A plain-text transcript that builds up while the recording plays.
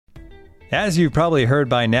As you've probably heard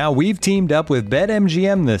by now, we've teamed up with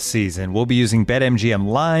BetMGM this season. We'll be using BetMGM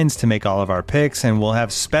lines to make all of our picks, and we'll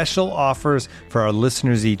have special offers for our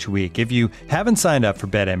listeners each week. If you haven't signed up for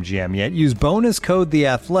BetMGM yet, use bonus code The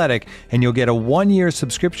Athletic, and you'll get a 1-year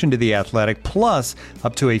subscription to The Athletic, plus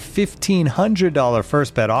up to a $1,500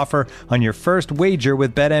 first bet offer on your first wager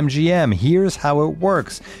with BetMGM. Here's how it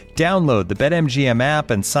works. Download the BetMGM app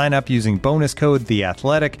and sign up using bonus code The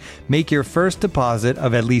Athletic. Make your first deposit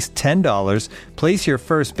of at least $10. Place your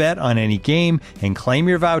first bet on any game and claim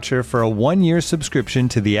your voucher for a 1-year subscription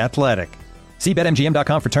to The Athletic. See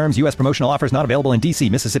BetMGM.com for terms. U.S. promotional offers not available in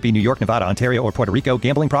D.C., Mississippi, New York, Nevada, Ontario, or Puerto Rico.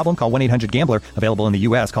 Gambling problem? Call 1-800-GAMBLER. Available in the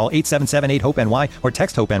U.S. Call 877-8-HOPE-NY or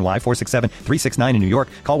text HOPE-NY 467-369 in New York.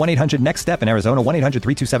 Call 1-800-NEXT-STEP in Arizona.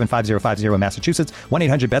 1-800-327-5050 in Massachusetts.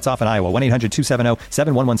 1-800-BETS-OFF in Iowa.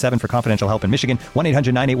 1-800-270-7117 for confidential help in Michigan.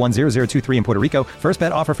 1-800-981-0023 in Puerto Rico. First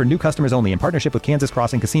bet offer for new customers only in partnership with Kansas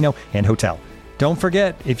Crossing Casino and Hotel. Don't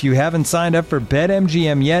forget, if you haven't signed up for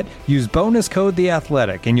BetMGM yet, use bonus code The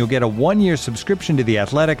Athletic, and you'll get a 1-year subscription to The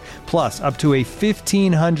Athletic, plus up to a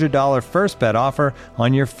 $1,500 first bet offer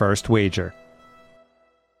on your first wager.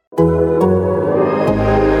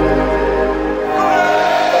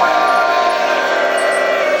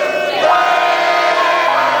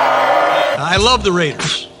 I love the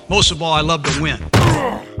Raiders. Most of all, I love to win.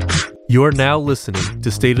 You're now listening to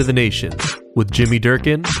State of the Nation with Jimmy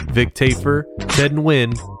Durkin, Vic Tafur, Ted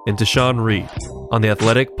Nguyen, and Tashawn Reed on the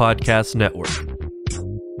Athletic Podcast Network.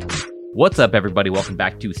 What's up, everybody? Welcome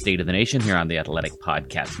back to State of the Nation here on the Athletic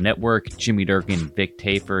Podcast Network. Jimmy Durkin, Vic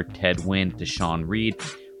Tafur, Ted Nguyen, Tashawn Reed,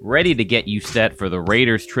 ready to get you set for the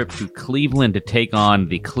Raiders' trip to Cleveland to take on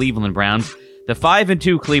the Cleveland Browns. The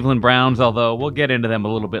 5-2 Cleveland Browns, although we'll get into them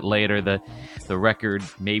a little bit later, the record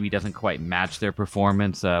maybe doesn't quite match their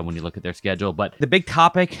performance when you look at their schedule. But the big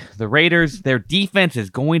topic, the Raiders, their defense is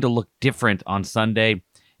going to look different on Sunday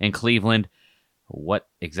in Cleveland. What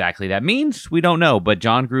exactly that means, we don't know. But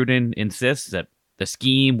John Gruden insists that the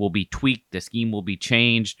scheme will be tweaked, the scheme will be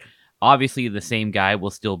changed. Obviously, the same guy will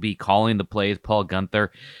still be calling the plays, Paul Guenther.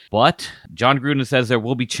 But John Gruden says there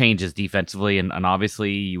will be changes defensively, and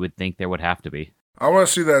obviously you would think there would have to be. I want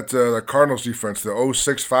to see that the Cardinals defense, the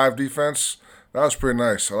 0-6-5 defense. That was pretty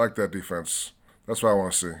nice. I like that defense. That's what I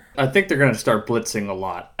want to see. I think they're going to start blitzing a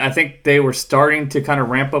lot. I think they were starting to kind of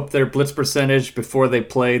ramp up their blitz percentage before they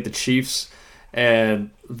played the Chiefs and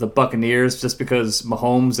the Buccaneers, just because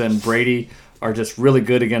Mahomes and Brady are just really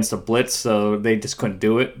good against a blitz, so they just couldn't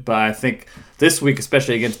do it. But I think this week,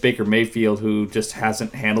 especially against Baker Mayfield, who just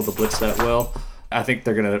hasn't handled the blitz that well, I think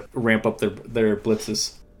they're going to ramp up their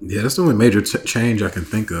blitzes. Yeah, that's the only major change I can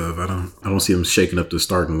think of. I don't see them shaking up the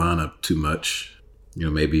starting lineup too much. You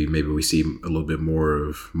know, maybe we see a little bit more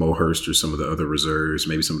of Mo Hurst or some of the other reserves.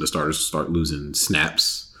 Maybe some of the starters start losing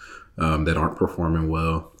snaps that aren't performing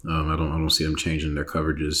well. I don't see them changing their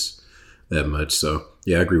coverages that much. So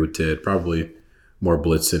yeah, I agree with Ted. Probably more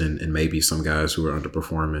blitzing and maybe some guys who are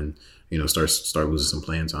underperforming, start losing some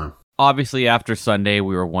playing time. Obviously, after Sunday,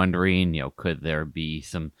 we were wondering, could there be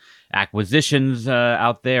some acquisitions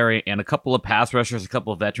out there, and a couple of pass rushers, a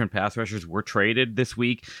couple of veteran pass rushers were traded this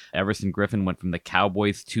week. Everson Griffin went from the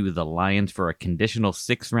Cowboys to the Lions for a conditional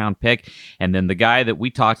 6th-round pick, and then the guy that we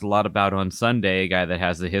talked a lot about on Sunday, a guy that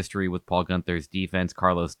has the history with Paul Guenther's defense,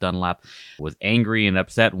 Carlos Dunlap, was angry and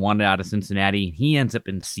upset, wanted out of Cincinnati. He ends up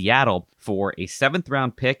in Seattle for a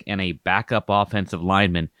 7th-round pick and a backup offensive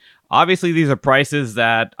lineman. Obviously, these are prices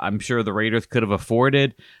that I'm sure the Raiders could have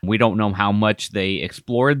afforded. We don't know how much they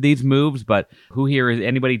explored these moves, but who here is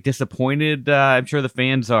anybody disappointed? I'm sure the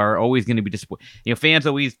fans are always going to be disappointed. Fans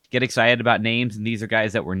always get excited about names, and these are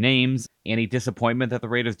guys that were names. Any disappointment that the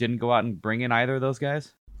Raiders didn't go out and bring in either of those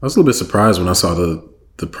guys? I was a little bit surprised when I saw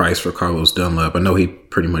the price for Carlos Dunlap. I know he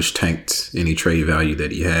pretty much tanked any trade value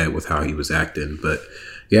that he had with how he was acting, but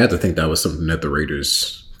you had to think that was something that the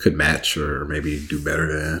Raiders could match or maybe do better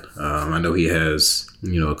than. I know he has,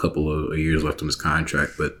 a couple of years left on his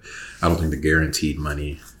contract, but I don't think the guaranteed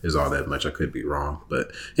money is all that much. I could be wrong.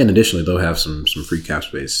 But and additionally, they'll have some free cap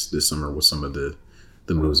space this summer with some of the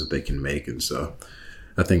moves that they can make. And so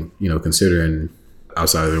I think, considering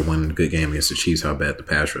outside of their one good game against the Chiefs, how bad the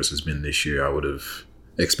pass rush has been this year, I would have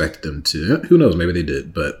expected them to. Who knows? Maybe they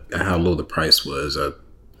did. But how low the price was,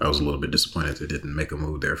 I was a little bit disappointed they didn't make a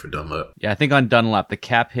move there for Dunlap. Yeah, I think on Dunlap, the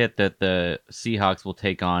cap hit that the Seahawks will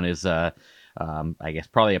take on is, I guess,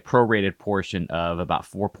 probably a prorated portion of about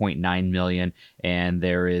 $4.9 million, and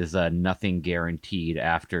there is nothing guaranteed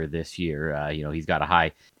after this year. He's got a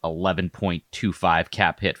high 11.25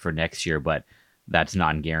 cap hit for next year, but that's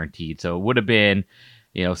non-guaranteed. So it would have been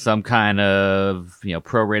some kind of,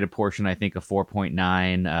 prorated portion, I think a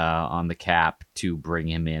 4.9 on the cap to bring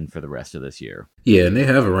him in for the rest of this year. Yeah, and they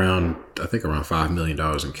have around $5 million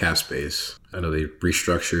in cap space. I know they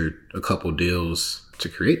restructured a couple deals to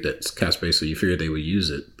create that cap space, so you figured they would use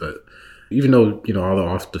it. But even though, all the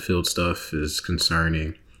off the field stuff is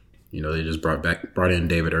concerning, they just brought in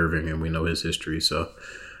David Irving, and we know his history. So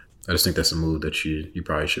I just think that's a move that you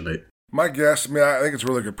probably should make. My guess, I think it's a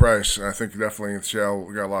really good price. I think definitely in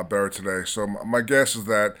Seattle got a lot better today. So my guess is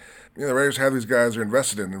that the Raiders have these guys they're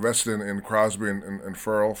invested in Crosby and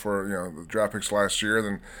Ferrell for the draft picks last year.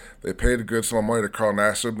 Then they paid a good sum of money to Carl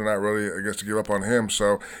Nassib. They're not really, I guess, to give up on him.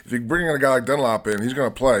 So if you bring in a guy like Dunlap in, he's going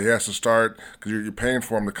to play. He has to start because you're paying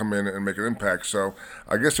for him to come in and make an impact. So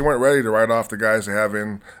I guess they weren't ready to write off the guys they have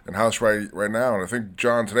in house right now. And I think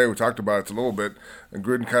John today we talked about it a little bit. And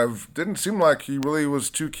Gruden kind of didn't seem like he really was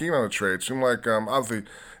too keen on a trade. It seemed like obviously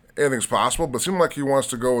anything's possible, but it seemed like he wants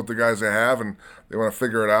to go with the guys they have, and they want to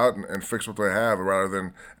figure it out and fix what they have rather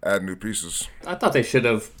than add new pieces. I thought they should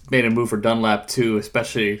have made a move for Dunlap too,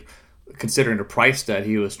 especially considering the price that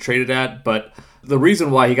he was traded at. But the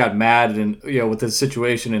reason why he got mad and with the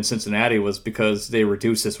situation in Cincinnati was because they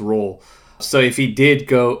reduced his role. So if he did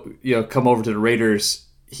go come over to the Raiders,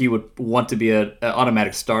 he would want to be an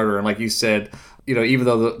automatic starter. And like you said, even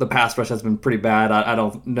though the pass rush has been pretty bad, I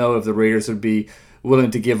don't know if the Raiders would be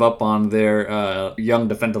willing to give up on their young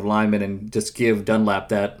defensive lineman and just give Dunlap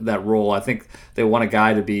that role. I think they want a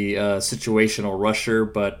guy to be a situational rusher,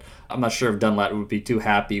 but I'm not sure if Dunlap would be too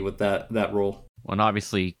happy with that role. Well, and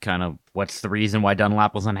obviously, kind of what's the reason why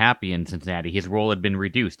Dunlap was unhappy in Cincinnati? His role had been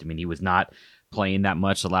reduced. He was not playing that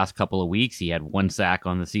much the last couple of weeks. He had 1 sack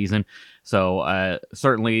on the season. So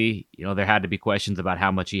certainly, there had to be questions about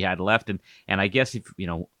how much he had left. And I guess if,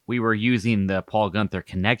 we were using the Paul Guenther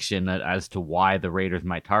connection as to why the Raiders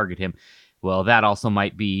might target him, well, that also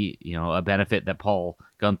might be, a benefit that Paul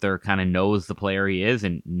Guenther kind of knows the player he is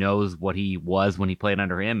and knows what he was when he played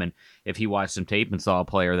under him. And if he watched some tape and saw a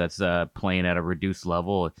player that's playing at a reduced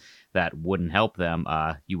level that wouldn't help them,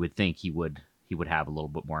 you would think he would have a little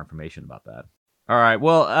bit more information about that. All right.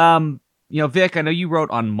 Well, Vic, I know you wrote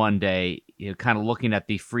on Monday, kind of looking at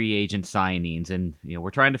the free agent signings, and we're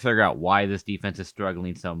trying to figure out why this defense is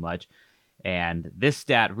struggling so much. And this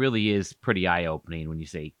stat really is pretty eye-opening when you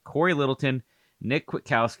say Corey Littleton, Nick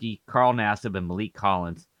Kwiatkowski, Carl Nassib, and Malik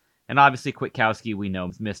Collins. And obviously Kwiatkowski, we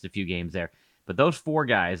know, missed a few games there. But those 4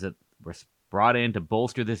 guys that were brought in to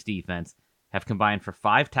bolster this defense have combined for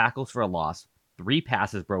 5 tackles for a loss, 3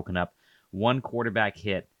 passes broken up, 1 quarterback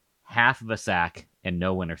hit, half of a sack, and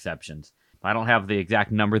no interceptions. I don't have the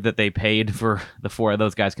exact number that they paid for the 4 of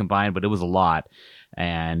those guys combined, but it was a lot.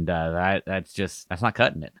 And that's not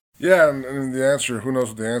cutting it. Yeah, and the answer, who knows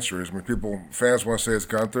what the answer is? Fans want to say it's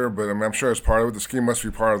Guenther, but I'm sure it's part of it. The scheme must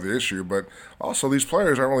be part of the issue. But also, these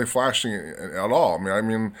players aren't really flashing at all. I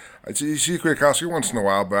see Kwiatkowski once in a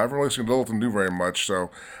while, but I haven't really seen Littleton do very much.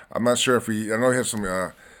 So I'm not sure if I know he had some,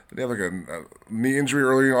 did he have like a knee injury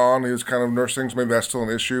early on? He was kind of nursing, so maybe that's still an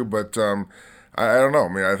issue. But I don't know.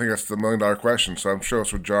 I think that's the $1 million question. So I'm sure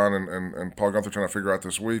it's what John and Paul Guenther trying to figure out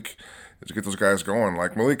this week is to get those guys going.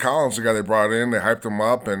 Like Malik Collins, the guy they brought in, they hyped him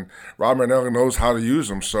up, and Rob Marinelli knows how to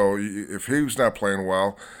use him. So if he's not playing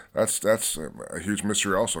well, that's a huge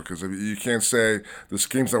mystery also, because you can't say the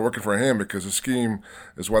scheme's not working for him because the scheme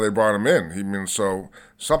is why they brought him in. So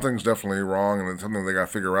something's definitely wrong, and it's something they got to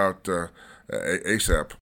figure out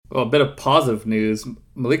ASAP. Well, a bit of positive news.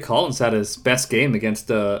 Malik Collins had his best game against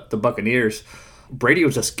the Buccaneers. Brady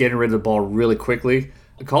was just getting rid of the ball really quickly.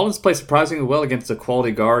 Collins played surprisingly well against a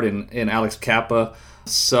quality guard in Alex Kappa.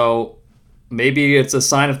 So maybe it's a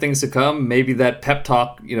sign of things to come. Maybe that pep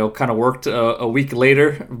talk, kind of worked a week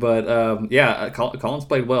later. But, Collins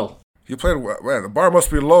played well. He played well. Man, the bar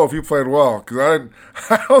must be low if you played well, because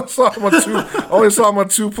I only saw him on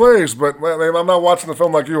 2 plays. But man, I'm not watching the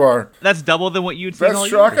film like you are. That's double than what you'd seen all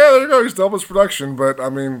year. Okay, there you go. He's double his production. But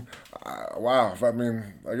wow.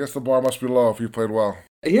 I guess the bar must be low if you played well.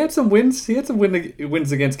 He had some wins. He had some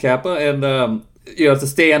wins against Kappa, and to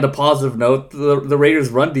stay on the positive note, the Raiders'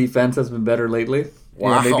 run defense has been better lately.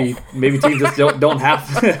 Wow. Maybe teams just don't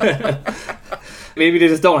have. Maybe they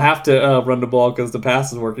just don't have to run the ball because the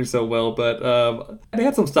pass is working so well. But they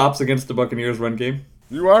had some stops against the Buccaneers' run game.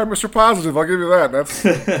 You are Mr. Positive. I'll give you that.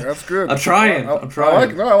 That's good. I'm trying. I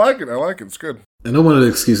like it. I like it. It's good. I know one of the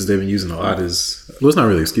excuses they've been using a lot is, well, it's not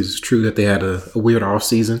really excuses. It's true that they had a weird off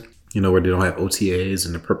season, where they don't have OTAs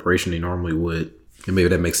and the preparation they normally would. And maybe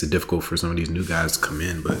that makes it difficult for some of these new guys to come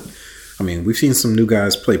in. But I mean, we've seen some new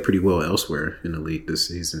guys play pretty well elsewhere in the league this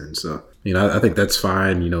season. So, I think that's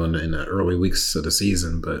fine, in the early weeks of the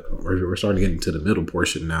season, but we're starting to get into the middle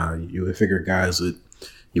portion now. You would figure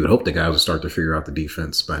you would hope the guys would start to figure out the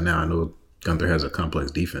defense by now. I know Gunther has a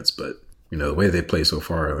complex defense, but, the way they play so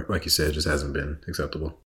far, like you said, just hasn't been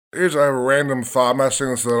acceptable. I have a random thought. I'm not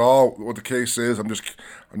saying this at all what the case is. I'm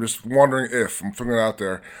just wondering if, I'm throwing it out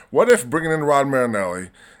there. What if bringing in Rod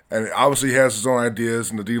Marinelli, and obviously he has his own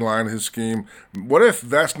ideas in the D-line, his scheme, what if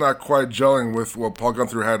that's not quite gelling with what Paul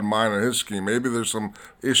Gunther had in mind in his scheme? Maybe there's some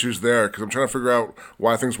issues there, because I'm trying to figure out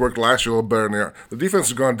why things worked last year a little better. The defense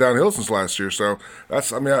has gone downhill since last year, so I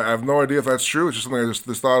have no idea if that's true. It's just something I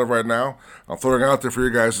just thought of right now. I'm throwing it out there for your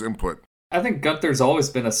guys' input. I think Gunther's always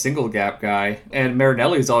been a single gap guy, and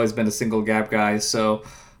Marinelli's always been a single gap guy, so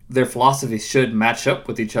their philosophies should match up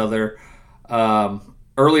with each other.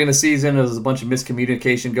 Early in the season, there was a bunch of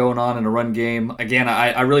miscommunication going on in the run game. Again,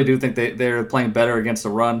 I really do think they're playing better against the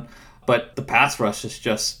run, but the pass rush is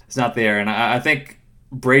just it's not there. And I think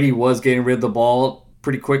Brady was getting rid of the ball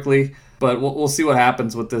pretty quickly, but we'll see what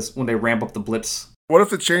happens with this when they ramp up the blitz. What if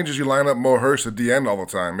the changes you line up Mo Hurst at the end all the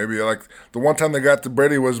time? Maybe like the one time they got to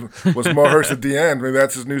Brady was Mo Hurst at the end. Maybe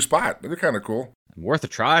that's his new spot. That'd be kind of cool. Worth a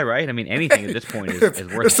try, right? I mean, anything at this point is worth a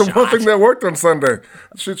shot. It's the one thing that worked on Sunday.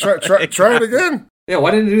 Should try it again. Yeah,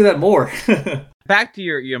 why didn't you do that more? Back to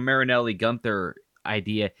your Marinelli Gunther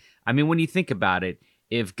idea. I mean, when you think about it,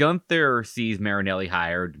 if Gunther sees Marinelli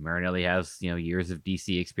hired, Marinelli has years of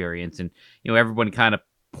DC experience, and everyone kind of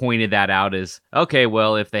pointed that out as, okay,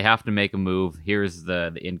 well, if they have to make a move, here's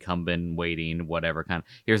the incumbent waiting, whatever kind of,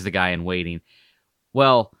 here's the guy in waiting.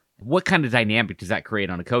 Well, what kind of dynamic does that create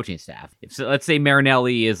on a coaching staff? Let's say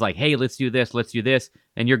Marinelli is like, hey, let's do this,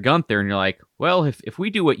 and you're Gunther, and you're like, well, if we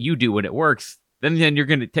do what you do when it works, then you're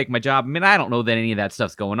going to take my job. I mean, I don't know that any of that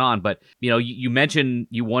stuff's going on, but you mentioned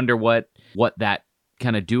you wonder what that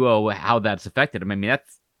kind of duo, how that's affected. I mean,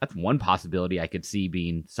 that's one possibility I could see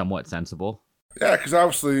being somewhat sensible. Yeah, because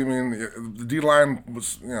obviously, the D-line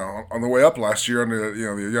was, on the way up last year under,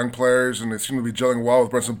 the young players, and they seem to be gelling well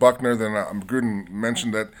with Brentson Buckner. Then Gruden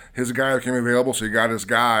mentioned that his guy became available, so he got his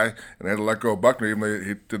guy, and they had to let go of Buckner, even though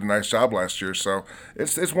he did a nice job last year. So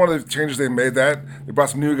it's one of the changes they made. That they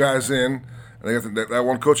brought some new guys in, and they got that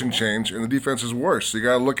one coaching change, and the defense is worse. So you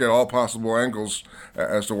got to look at all possible angles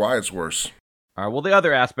as to why it's worse. All right. Well, the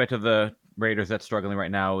other aspect of the Raiders that's struggling right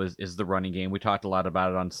now is the running game. We talked a lot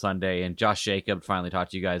about it on Sunday, and Josh Jacobs finally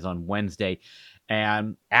talked to you guys on Wednesday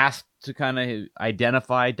and asked to kind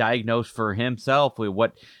of diagnose for himself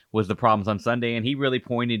what was the problems on Sunday. And he really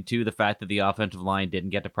pointed to the fact that the offensive line didn't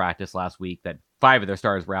get to practice last week, that 5 of their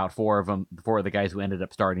starters were out. 4 of the guys who ended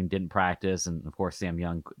up starting didn't practice. And of course, Sam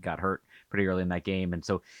Young got hurt pretty early in that game. And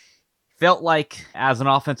so felt like as an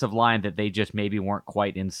offensive line that they just maybe weren't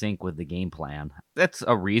quite in sync with the game plan. That's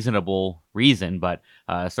a reasonable reason, but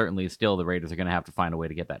certainly still the Raiders are going to have to find a way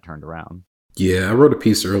to get that turned around. Yeah, I wrote a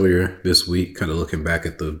piece earlier this week kind of looking back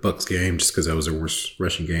at the Bucs game just because that was their worst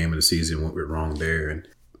rushing game of the season, what went wrong there. And,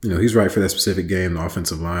 he's right for that specific game. The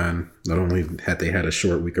offensive line, not only had they had a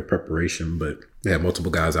short week of preparation, but they had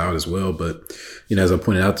multiple guys out as well. But, as I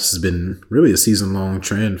pointed out, this has been really a season-long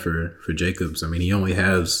trend for Jacobs. I mean, he only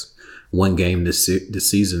has one game this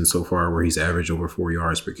season so far where he's averaged over 4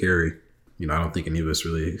 yards per carry. I don't think any of us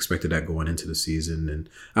really expected that going into the season. And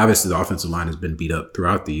obviously the offensive line has been beat up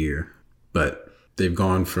throughout the year, but they've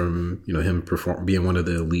gone from, him being one of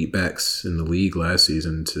the elite backs in the league last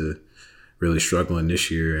season to really struggling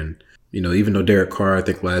this year. And, even though Derek Carr, I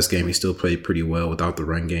think last game, he still played pretty well without the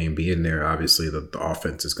run game being there. Obviously the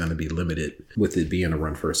offense is going to be limited with it being a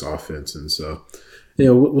run-first offense. And so,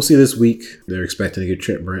 we'll see this week. They're expecting to get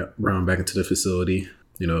Trent Brown back into the facility,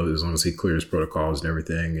 as long as he clears protocols and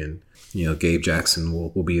everything. And, Gabe Jackson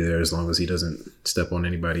will be there as long as he doesn't step on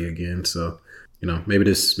anybody again. So, maybe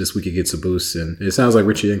this week he gets a boost. And it sounds like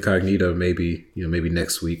Richie Incognito maybe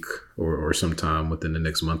next week or sometime within the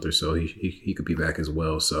next month or so, he could be back as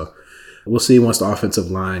well. So we'll see once the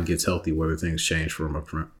offensive line gets healthy whether things change for him up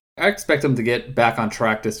front. I expect them to get back on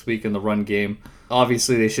track this week in the run game.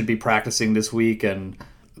 Obviously, they should be practicing this week, and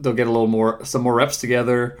they'll get some more reps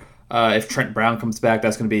together. If Trent Brown comes back,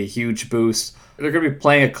 that's going to be a huge boost. They're going to be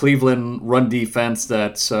playing a Cleveland run defense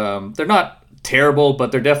that's they're not terrible,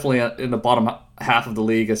 but they're definitely in the bottom half of the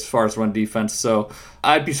league as far as run defense. So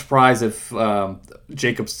I'd be surprised if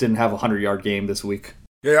Jacobs didn't have a 100-yard game this week.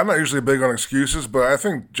 Yeah, I'm not usually big on excuses, but I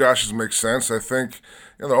think Josh's makes sense. I think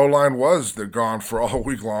the O-line they're gone for all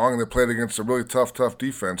week long, and they played against a really tough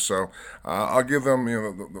defense. So I'll give them,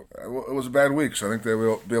 it was a bad week, so I think they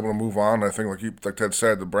will be able to move on. I think, like Ted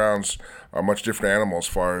said, the Browns are a much different animal as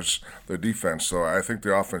far as their defense. So I think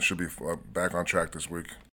the offense should be back on track this week.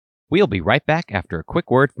 We'll be right back after a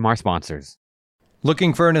quick word from our sponsors.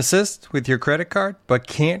 Looking for an assist with your credit card, but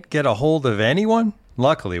can't get a hold of anyone?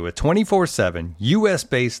 Luckily, with 24/7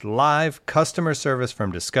 U.S.-based live customer service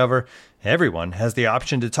from Discover, everyone has the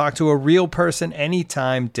option to talk to a real person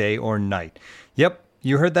anytime, day or night. Yep,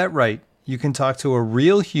 you heard that right. You can talk to a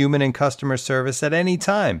real human in customer service at any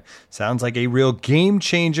time. Sounds like a real game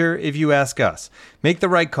changer if you ask us. Make the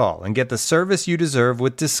right call and get the service you deserve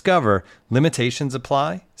with Discover. Limitations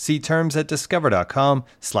apply. See terms at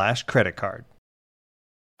discover.com/creditcard.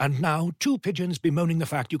 And now, two pigeons bemoaning the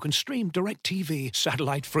fact you can stream DirecTV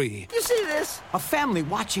satellite-free. You see this? A family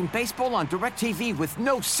watching baseball on DirecTV with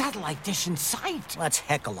no satellite dish in sight. Let's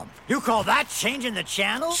heckle them. You call that changing the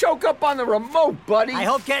channel? Choke up on the remote, buddy. I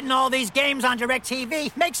hope getting all these games on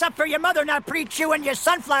DirecTV makes up for your mother not pre-chewing your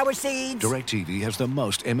sunflower seeds. DirecTV has the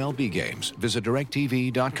most MLB games. Visit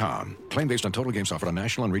DirecTV.com. Claim based on total games offered on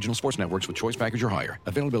national and regional sports networks with choice package or higher.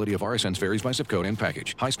 Availability of RSNs varies by zip code and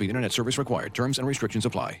package. High-speed internet service required. Terms and restrictions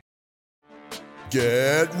apply.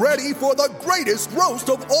 Get ready for the greatest roast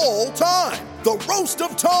of all time, the Roast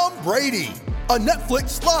of Tom Brady, a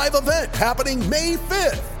Netflix live event happening May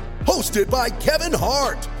 5th. Hosted by Kevin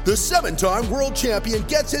Hart, the 7-time world champion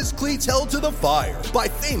gets his cleats held to the fire by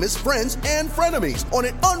famous friends and frenemies on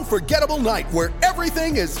an unforgettable night where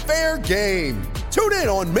everything is fair game. Tune in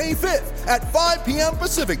on May 5th at 5 p.m.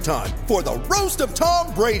 Pacific time for the Roast of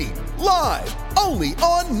Tom Brady, live only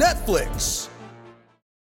on Netflix.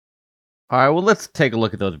 All right, well, let's take a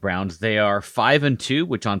look at those Browns. They are 5-2,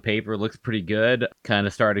 which on paper looks pretty good. Kind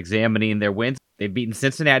of start examining their wins. They've beaten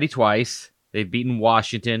Cincinnati twice. They've beaten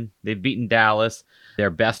Washington. They've beaten Dallas.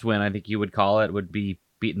 Their best win, I think you would call it, would be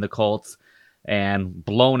beating the Colts and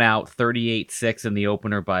blown out 38-6 in the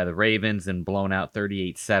opener by the Ravens and blown out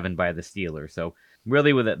 38-7 by the Steelers. So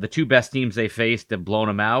really, with the two best teams they faced, have blown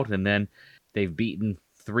them out, and then they've beaten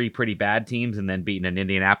three pretty bad teams and then beaten an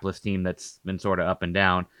Indianapolis team that's been sort of up and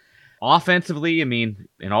down. Offensively, I mean,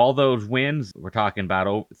 in all those wins, we're talking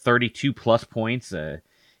about 32-plus points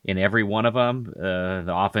in every one of them. The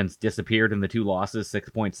offense disappeared in the two losses,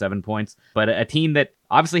 6.7 points. But a team that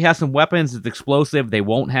obviously has some weapons, is explosive. They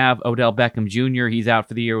won't have Odell Beckham Jr. He's out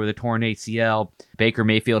for the year with a torn ACL. Baker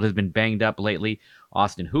Mayfield has been banged up lately.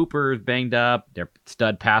 Austin Hooper is banged up. Their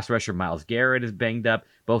stud pass rusher, Myles Garrett, is banged up.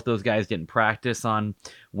 Both those guys didn't practice on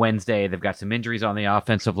Wednesday. They've got some injuries on the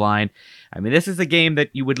offensive line. I mean, this is a game that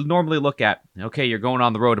you would normally look at. Okay, you're going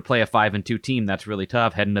on the road to play a 5-2 team. That's really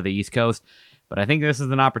tough, heading to the East Coast. But I think this is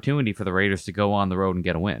an opportunity for the Raiders to go on the road and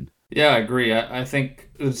get a win. Yeah, I agree. I think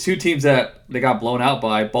the two teams that they got blown out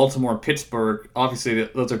by, Baltimore and Pittsburgh, obviously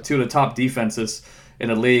those are two of the top defenses in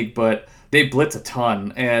the league, but they blitz a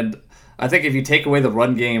ton. And I think if you take away the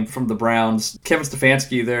run game from the Browns, Kevin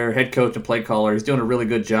Stefanski, their head coach and play caller, is doing a really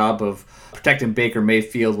good job of protecting Baker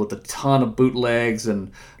Mayfield with a ton of bootlegs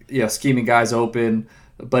and scheming guys open.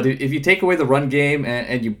 But if you take away the run game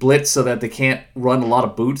and you blitz so that they can't run a lot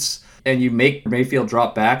of boots and you make Mayfield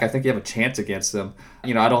drop back, I think you have a chance against them.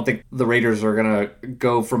 I don't think the Raiders are going to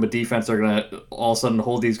go from a defense they're going to all of a sudden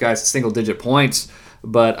hold these guys to single-digit points.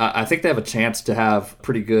 But I think they have a chance to have a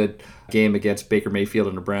pretty good game against Baker Mayfield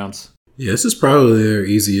and the Browns. Yeah, this is probably their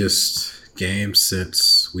easiest game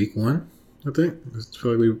since week 1, I think.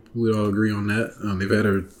 We all agree on that. They've had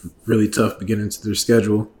a really tough beginning to their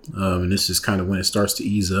schedule, and this is kind of when it starts to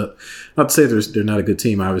ease up. Not to say they're not a good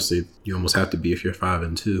team. Obviously, you almost have to be if you're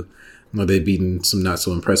 5-2. They've beaten some not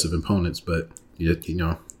so impressive opponents, but you have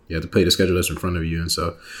to play the schedule that's in front of you, and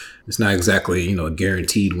so it's not exactly a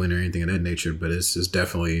guaranteed win or anything of that nature. But it's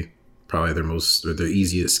definitely probably their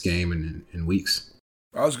easiest game in weeks.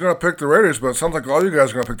 I was gonna pick the Raiders, but it sounds like all you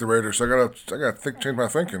guys are gonna pick the Raiders. So I gotta change my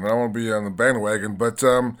thinking. I don't want to be on the bandwagon, but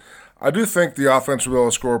I do think the offense will be able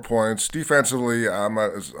to score points. Defensively, I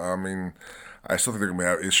still think they're gonna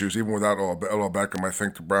have issues even without Odell Beckham. I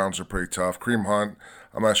think the Browns are pretty tough. Kareem Hunt,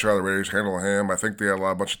 I'm not sure how the Raiders handle him. I think they have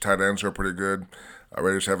a bunch of tight ends who are pretty good.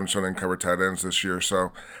 Raiders haven't shown any covered tight ends this year,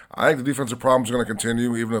 so I think the defensive problems are going to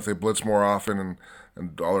continue, even if they blitz more often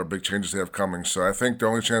and all their big changes they have coming. So I think the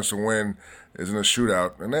only chance to win is in a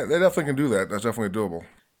shootout, and they definitely can do that. That's definitely doable.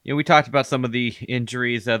 We talked about some of the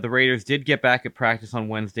injuries. The Raiders did get back at practice on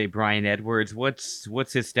Wednesday. Brian Edwards,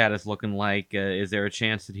 what's his status looking like? Is there a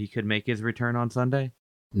chance that he could make his return on Sunday?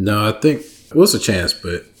 No, I think it was a chance,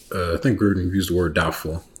 but I think Gruden used the word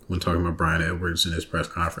doubtful. when talking about Brian Edwards in his press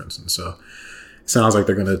conference. And so it sounds like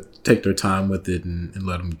they're going to take their time with it and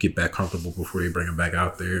let him get back comfortable before they bring him back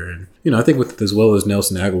out there. And, I think with as well as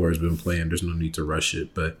Nelson Aguilar has been playing, there's no need to rush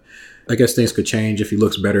it. But I guess things could change if he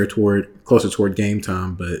looks better closer toward game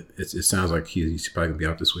time. But it sounds like he's probably going to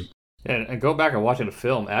be out this week. And go back and watching the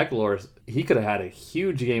film, Aguilar, he could have had a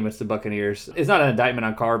huge game against the Buccaneers. It's not an indictment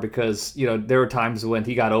on Carr because, there were times when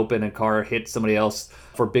he got open and Carr hit somebody else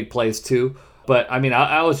for big plays too. But,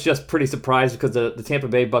 I was just pretty surprised because the Tampa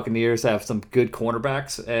Bay Buccaneers have some good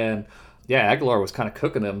cornerbacks. And, yeah, Aguilar was kind of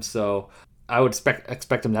cooking them. So I would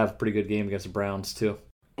expect him to have a pretty good game against the Browns too.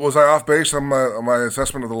 Was I off base on my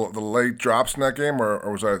assessment of the late drops in that game,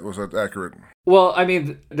 or was that accurate? Well,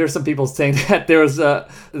 there's some people saying that there was that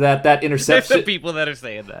interception. There's some people that are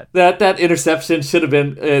saying that interception should have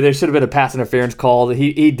been there should have been a pass interference call.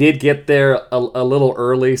 He did get there a little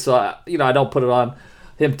early, so I don't put it on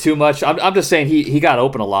him too much. I'm just saying he got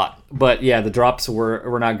open a lot, but yeah, the drops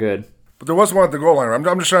were not good. But there was one at the goal line.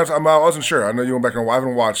 I'm just trying to. I wasn't sure. I know you went back and I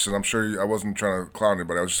haven't watched it. I'm sure I wasn't trying to clown you,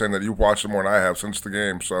 but I was just saying that you watched it more than I have since the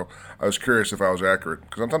game. So I was curious if I was accurate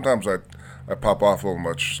because sometimes I pop off a little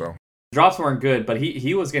much. So drops weren't good, but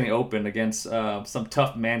he was getting open against some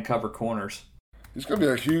tough man cover corners. He's going to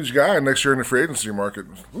be a huge guy next year in the free agency market.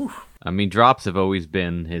 Oof. Drops have always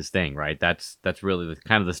been his thing, right? That's really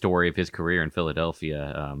kind of the story of his career in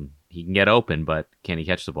Philadelphia. He can get open, but can he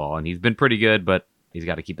catch the ball? And he's been pretty good, but he's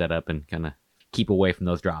got to keep that up and kind of keep away from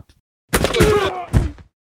those drops.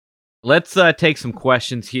 Let's take some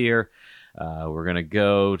questions here. We're going to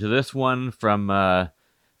go to this one from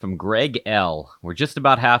Greg L. We're just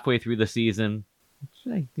about halfway through the season.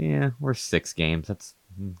 Yeah, we're 6 games. That's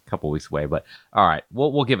a couple weeks away, but all right,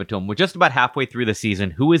 we'll give it to him. We're just about halfway through the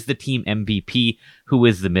season. Who is the team MVP? Who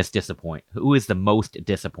is the Who is the most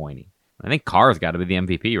disappointing? I think Carr's got to be the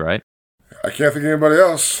MVP, right? I can't think of anybody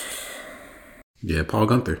else. Yeah, Paul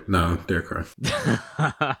Gunther. No, Derek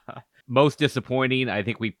Carr. Most disappointing, I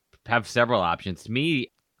think we have several options. To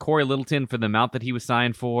me, Corey Littleton, for the amount that he was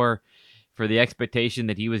signed for the expectation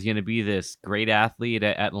that he was going to be this great athlete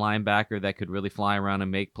at linebacker that could really fly around and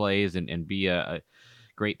make plays and be a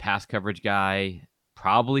great pass coverage guy.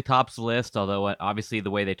 Probably tops the list, although obviously the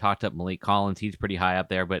way they talked up Malik Collins, he's pretty high up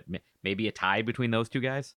there, but maybe a tie between those two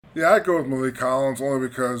guys? Yeah, I'd go with Malik Collins only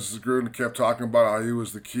because Gruden kept talking about how he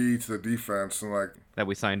was the key to the defense. And that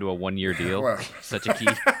we signed to a 1-year deal. Well, such a key.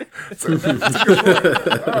 That's a good point.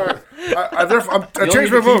 All right. I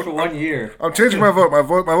changed my vote. For 1 year. I'm changing my vote. My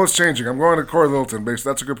vote's changing. I'm going to Corey Littleton.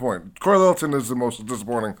 That's a good point. Corey Littleton is the most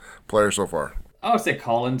disappointing player so far. I would say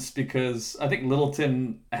Collins because I think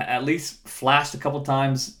Littleton at least flashed a couple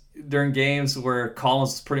times during games where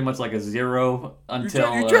Collins was pretty much like a zero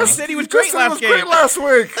until... You just said he was great last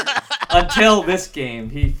week. Until this game.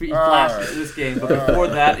 He flashed this game, but before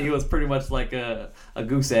that he was pretty much like a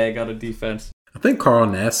goose egg on a defense. I think Carl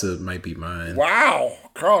Nassib might be mine. Wow,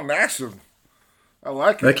 Carl Nassib. I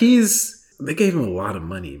like it. They gave him a lot of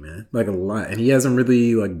money, man. Like a lot. And he hasn't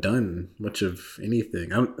really done much of anything.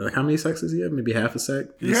 How many sacks does he have? Maybe half a sack?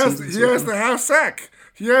 He has the half sack.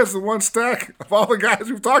 He has the one stack of all the guys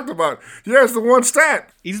we've talked about. He has the one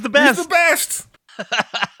stat. He's the best. He's the best.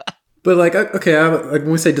 But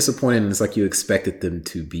when we say disappointing, it's like you expected them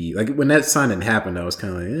to be. Like when that signing happened, I was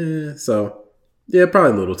kind of like, So yeah,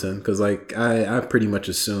 probably Littleton because I pretty much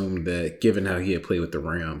assumed that given how he had played with the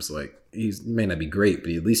Rams, he may not be great,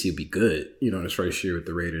 but at least he'll be good. In his first year with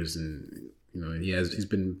the Raiders, and he's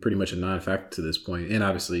been pretty much a non-factor to this point, and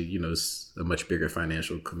obviously it's a much bigger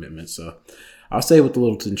financial commitment. So I'll stay with the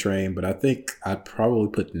Littleton train, but I think I'd probably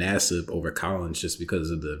put Nassib over Collins just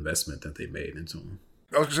because of the investment that they made into him.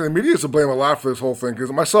 I was going to say, the media is to blame a lot for this whole thing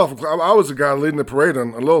because myself, I was the guy leading the parade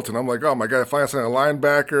on Littleton. I'm like, oh my God, I finally signed a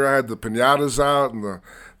linebacker. I had the pinatas out and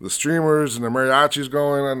the streamers and the mariachis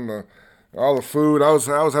going and all the food. I was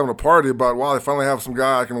having a party about, wow, I finally have some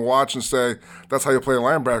guy I can watch and say, that's how you play a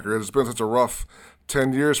linebacker. It's been such a rough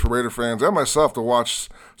 10 years for Raider fans and myself to watch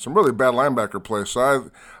some really bad linebacker play.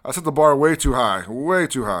 So I set the bar way too high.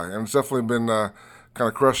 And it's definitely been kind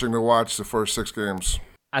of crushing to watch the first 6 games.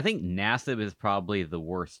 I think Nassib is probably the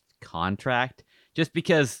worst contract just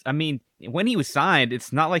because, when he was signed,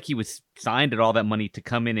 it's not like he was signed at all that money to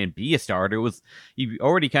come in and be a starter. You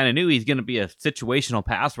already kind of knew he's going to be a situational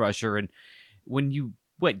pass rusher. And when you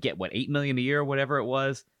get $8 million a year or whatever it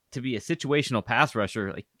was to be a situational pass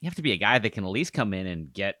rusher, you have to be a guy that can at least come in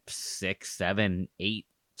and get 6, 7, 8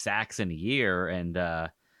 sacks in a year. And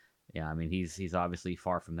he's obviously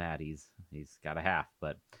far from that. He's got a half,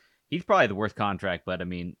 but he's probably the worst contract. But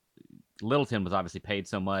Littleton was obviously paid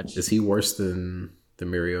so much. Is he worse than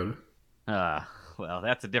Mariota? Well,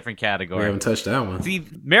 that's a different We category. haven't touched that one. See,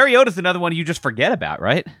 Mariota's another one you just forget about,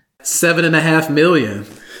 right? $7.5 million.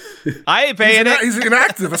 I ain't paying it. He's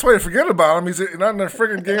inactive. That's why you forget about him. He's not in their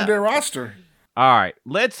friggin' game day roster. All right,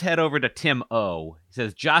 let's head over to Tim O. He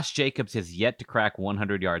says, Josh Jacobs has yet to crack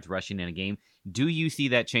 100 yards rushing in a game. Do you see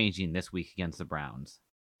that changing this week against the Browns?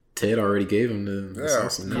 Ted already gave him the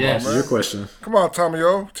sauce. Yes. Your question. Come on, Timmy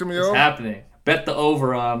O. It's happening. Bet the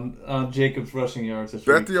over on Jacobs rushing yards this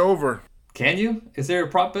Bet week. the over. Can you? Is there a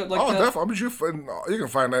prop bet like that? Oh, definitely. You can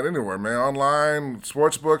find that anywhere, man. Online,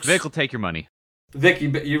 sports books. Vic will take your money. Vic,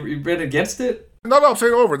 you bet against it? No, I'm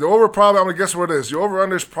saying over. The over probably, I'm going to guess what it is. The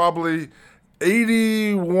over-under is probably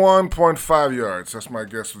 81.5 yards. That's my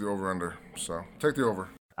guess for the over-under. So, take the over.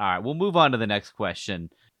 All right, we'll move on to the next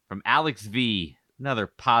question from Alex V. Another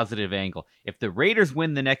positive angle. If the Raiders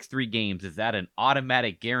win the next 3 games, is that an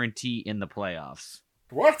automatic guarantee in the playoffs?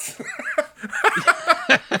 What?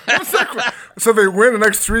 So they win the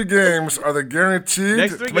next 3 games. Are they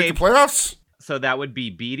guaranteed to make the playoffs? So that would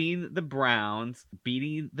be beating the Browns,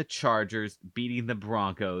 beating the Chargers, beating the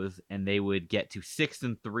Broncos, and they would get to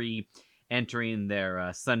 6-3, entering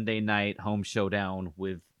their Sunday night home showdown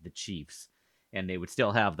with the Chiefs. And they would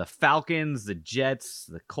still have the Falcons, the Jets,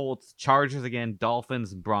 the Colts, Chargers again,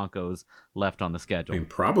 Dolphins, Broncos left on the schedule. I mean,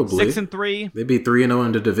 probably 6-3. They'd be 3-0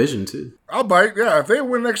 in the division too. I'll bite. Yeah, if they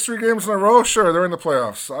win the next 3 games in a row, sure, they're in the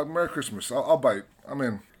playoffs. Merry Christmas. I'll bite. I'm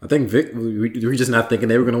in. I think Vic, we're just not thinking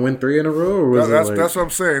they were going to win 3 in a row. Or was that's what I'm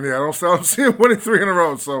saying. Yeah, I don't see them winning 3 in a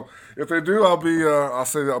row. So if they do, I'll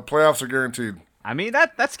say the playoffs are guaranteed. I mean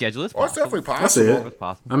that schedule is possible. Oh, it's definitely possible. It's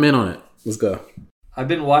possible. I'm in on it. Let's go. I've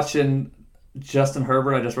been watching Justin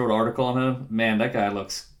Herbert. I just wrote an article on him. Man, that guy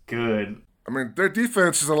looks good. I mean, their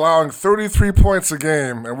defense is allowing 33 points a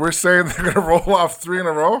game, and we're saying they're going to roll off 3 in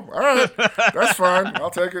a row? All right, that's fine. I'll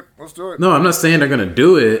take it. Let's do it. No, I'm not saying they're going to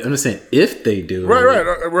do it. I'm just saying if they do it.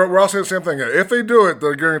 Right. We're all saying the same thing. Yeah. If they do it,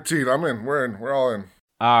 they're guaranteed. I'm in. We're in. We're all in.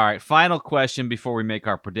 All right, final question before we make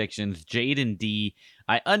our predictions. Jaden D.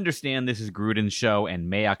 I understand this is Gruden's show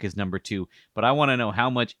and Mayock is number 2, but I want to know how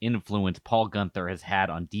much influence Paul Guenther has had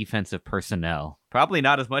on defensive personnel. Probably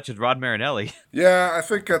not as much as Rod Marinelli. Yeah, I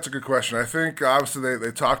think that's a good question. I think, obviously,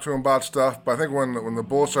 they talk to him about stuff, but I think when the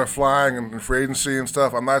bullets are flying and free agency and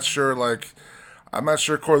stuff, I'm not sure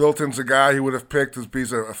Corey Littleton's a guy he would have picked as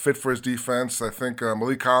he's a fit for his defense. I think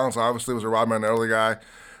Malik Collins obviously was a Rod Marinelli guy.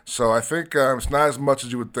 So I think it's not as much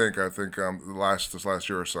as you would think, I think, this last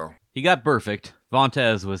year or so. He got perfect.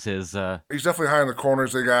 Vontez was his... He's definitely high in the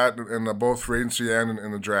corners they got in both free agency and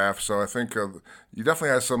in the draft. So I think he definitely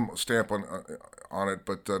has some stamp on it,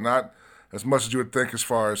 but not as much as you would think as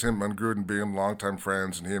far as him and Gruden being longtime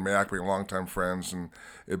friends and he and Mayock being longtime friends and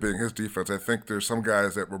it being his defense. I think there's some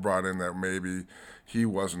guys that were brought in that maybe he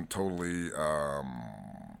wasn't totally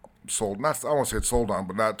sold. Not I won't say it's sold on,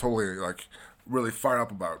 but not totally really fired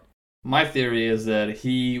up about. My theory is that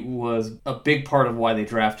he was a big part of why they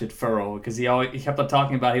drafted Ferrell because he kept on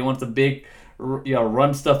talking about he wants a big,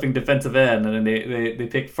 run stuffing defensive end, and then they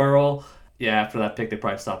picked Ferrell. Yeah, after that pick, they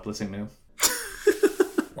probably stopped listening to him.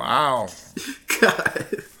 Wow.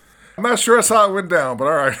 God. I'm not sure that's how it went down, but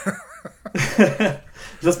all right.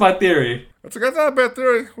 That's my theory. That's not a bad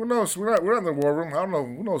theory. Who knows? We're not in the war room. I don't know.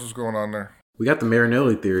 Who knows what's going on there? We got the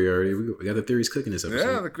Marinelli theory already. We got the theories cooking this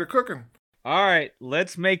episode. Yeah, they're cooking. All right,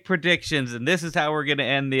 let's make predictions, and this is how we're going to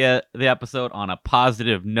end the episode on a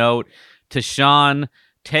positive note. Tashawn,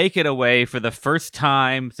 take it away for the first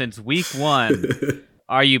time since week 1.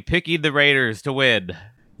 Are you picking the Raiders to win?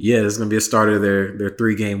 Yeah, it's going to be a start of their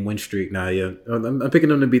 3-game win streak now. Yeah, I'm picking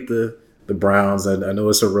them to beat the Browns. I know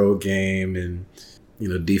it's a road game, and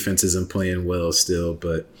defense isn't playing well still,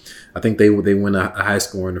 but I think they win a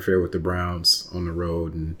high-scoring affair with the Browns on the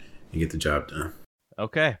road and get the job done.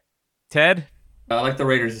 Okay. Ted? I like the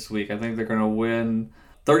Raiders this week. I think they're going to win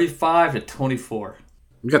 35-24.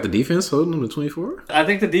 You got the defense holding them to 24? I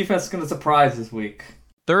think the defense is going to surprise this week.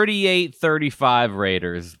 38-35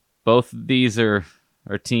 Raiders. Both of these are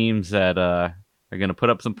teams that are going to put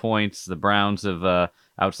up some points. The Browns have,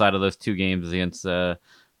 outside of those 2 games against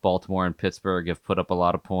Baltimore and Pittsburgh, have put up a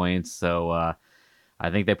lot of points. So I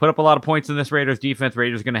think they put up a lot of points in this Raiders defense.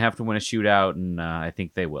 Raiders are going to have to win a shootout, and I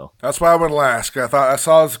think they will. That's why I went last. I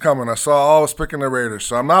saw this coming. I saw all of us picking the Raiders,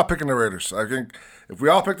 so I'm not picking the Raiders. I think if we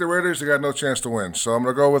all pick the Raiders, they got no chance to win. So I'm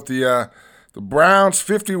going to go with the Browns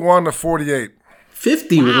 51-48.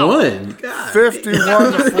 51? Wow.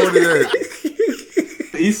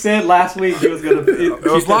 51-48. He said last week he was going to...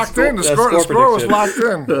 It was locked in. The score was locked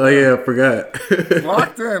in. Oh, yeah, I forgot.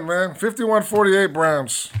 Locked in, man. 51-48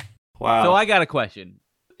 Browns. Wow. So I got a question.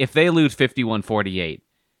 If they lose 51-48,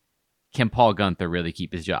 can Paul Guenther really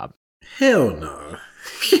keep his job? Hell no.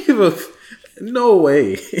 No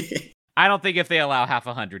way. I don't think if they allow half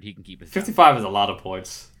 100, he can keep his job. 55 is a lot of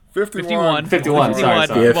points. 51. 51.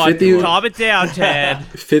 Sorry. Yeah, 50. Calm it down, Ted.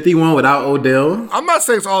 51 without Odell. I'm not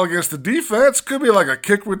saying it's all against the defense. Could be like a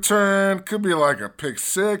kick return. Could be like a pick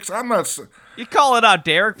six. I'm not. You call it out,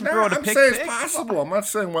 Derek, for throwing a I'm pick saying six? it's possible. I'm not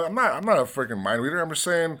saying. Well, I'm not a freaking mind reader. I'm just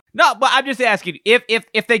saying. No, but I'm just asking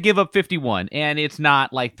if they give up 51 and it's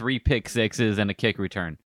not like 3 pick sixes and a kick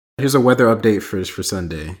return. Here's a weather update for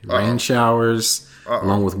Sunday. Rain showers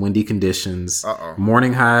along with windy conditions.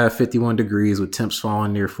 Morning high of 51 degrees with temps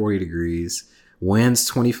falling near 40 degrees. Winds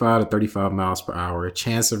 25 to 35 miles per hour.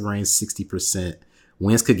 Chance of rain 60%.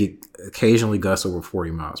 Winds could get occasionally gusts over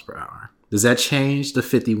 40 miles per hour. Does that change the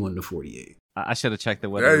 51 to 48? I should have checked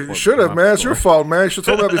the weather. Yeah, you should have, man. It's your fault, man. You should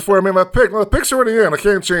have told me that before I made my pick. No, the pick's already in. I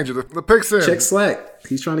can't change it. The pick's in. Check Slack.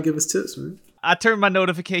 He's trying to give us tips, man. I turned my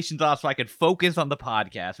notifications off so I could focus on the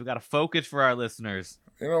podcast. We got to focus for our listeners.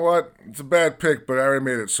 You know what? It's a bad pick, but I already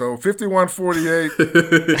made it. So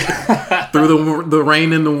 51-48. Through the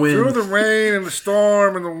rain and the wind. Through the rain and the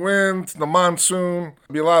storm and the wind, the monsoon.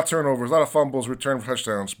 Be a lot of turnovers, a lot of fumbles, return for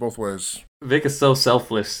touchdowns, both ways. Vic is so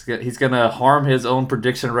selfless. He's going to harm his own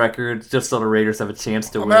prediction record just so the Raiders have a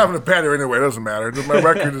chance to win. I'm having a bad year anyway. It doesn't matter. My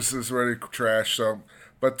record is already trash. So,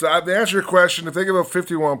 but to answer your question, if they give up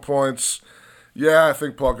 51 points, yeah, I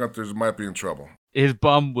think Paul Gunther might be in trouble. His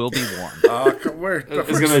bum will be warm.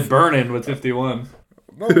 It's going to be burning with 51.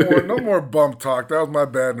 No more bum talk. That was my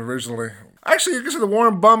bad originally. Actually, you can say the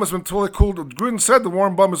warm bum has been totally cooled. Gruden said the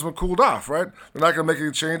warm bum has been cooled off, right? They're not going to make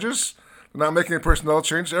any changes. They're not making any personnel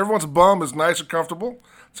changes. Everyone's bum is nice and comfortable.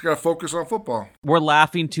 Just got to focus on football. We're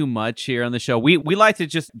laughing too much here on the show. We like to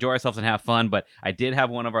just enjoy ourselves and have fun, but I did have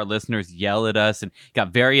one of our listeners yell at us and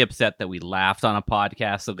got very upset that we laughed on a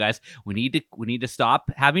podcast. So, guys, we need to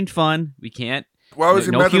stop having fun. We can't. Why was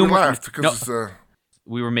he mad that we laughed? Because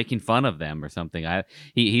we were making fun of them or something.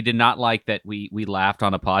 He did not like that we laughed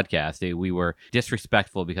on a podcast. We were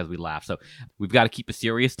disrespectful because we laughed. So we've got to keep a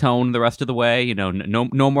serious tone the rest of the way. You know,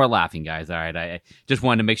 no more laughing, guys. All right. I just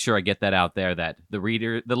wanted to make sure I get that out there that the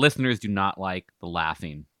listeners do not like the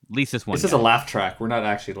laughing. At least this one. This is a laugh track. We're not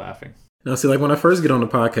actually laughing. No, see, like when I first get on the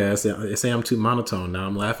podcast, they say I'm too monotone. Now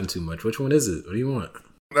I'm laughing too much. Which one is it? What do you want?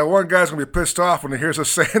 That one guy's going to be pissed off when he hears us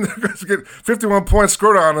saying they're going to get 51 points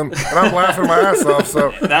scored on him, and I'm laughing my ass off.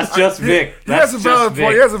 So that's just Vic. He has a valid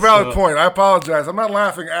point. He has a valid point. I apologize. I'm not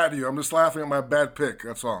laughing at you. I'm just laughing at my bad pick.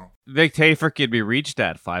 That's all. Vic Tafur can be reached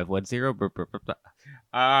at 510.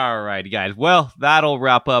 All right, guys. Well, that'll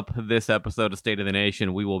wrap up this episode of State of the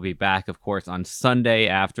Nation. We will be back, of course, on Sunday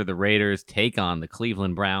after the Raiders take on the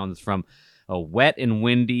Cleveland Browns from a wet and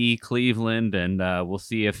windy Cleveland, and we'll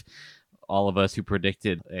see if all of us who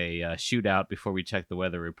predicted a shootout before we check the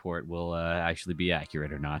weather report will actually be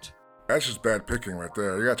accurate or not. That's just bad picking right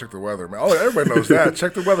there. You got to check the weather, man. Oh, everybody knows that.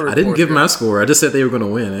 Check the weather report. I didn't give my score. I just said they were going to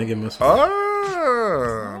win. I didn't give my score.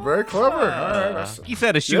 Ah, very clever. All right. You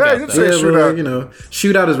said a shootout. Yeah, you did say a shootout. Well, you know,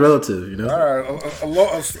 shootout is relative, you know. All right, a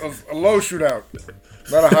low shootout,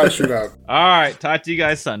 not a high shootout. All right, talk to you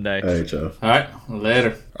guys Sunday. All right, Joe. All right,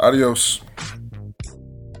 later. Adios.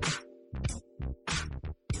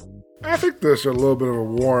 I think there's a little bit of a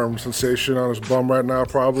warm sensation on his bum right now,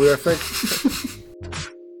 probably. I think